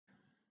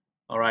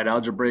All right,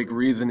 algebraic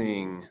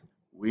reasoning.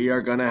 We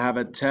are going to have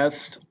a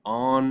test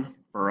on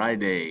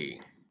Friday.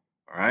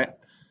 All right,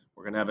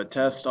 we're going to have a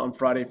test on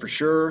Friday for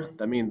sure.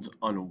 That means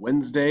on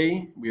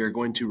Wednesday, we are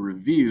going to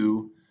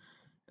review.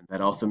 And that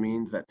also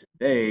means that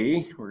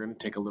today, we're going to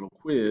take a little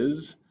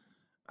quiz.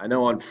 I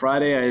know on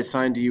Friday, I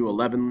assigned to you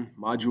 11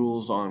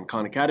 modules on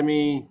Khan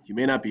Academy. You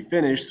may not be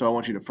finished, so I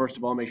want you to first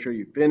of all make sure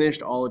you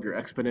finished all of your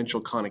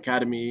Exponential Khan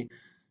Academy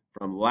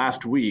from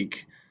last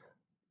week.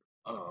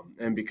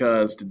 And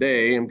because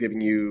today I'm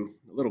giving you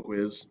a little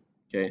quiz,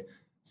 okay,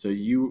 so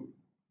you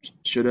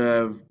should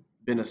have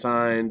been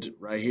assigned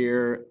right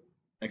here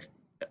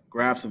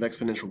graphs of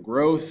exponential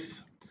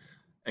growth,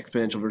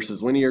 exponential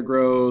versus linear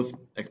growth,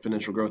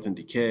 exponential growth and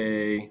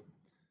decay.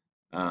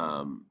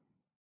 Um,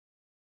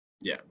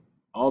 yeah,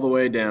 all the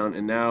way down.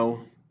 And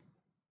now,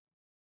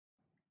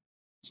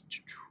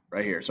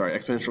 right here, sorry,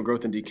 exponential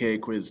growth and decay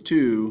quiz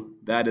 2,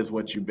 that is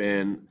what you've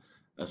been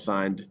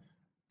assigned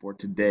for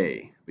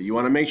today. But you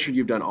want to make sure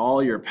you've done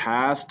all your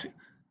past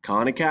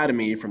Khan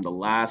Academy from the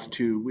last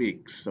 2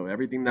 weeks. So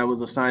everything that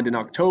was assigned in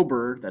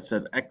October that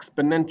says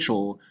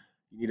exponential,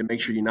 you need to make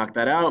sure you knock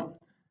that out.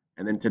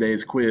 And then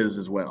today's quiz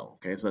as well.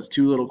 Okay, so that's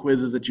 2 little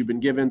quizzes that you've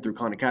been given through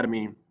Khan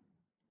Academy.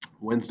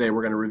 Wednesday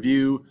we're going to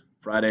review.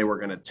 Friday we're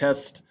going to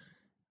test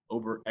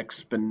over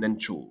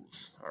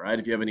exponentials. All right,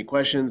 if you have any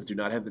questions, do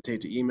not hesitate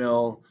to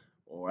email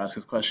or ask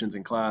us questions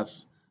in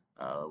class.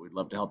 We'd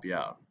love to help you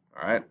out.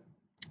 All right.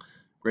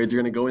 Grades are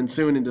going to go in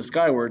soon into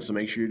Skyward, so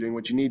make sure you're doing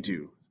what you need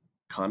to.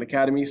 Khan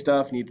Academy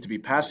stuff needs to be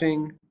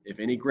passing. If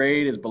any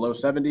grade is below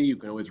 70, you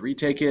can always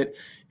retake it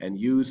and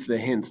use the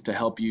hints to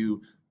help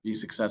you be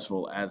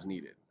successful as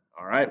needed.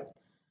 All right?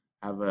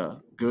 Have a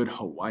good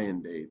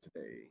Hawaiian day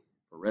today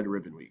for Red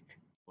Ribbon Week.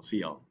 We'll see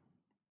y'all.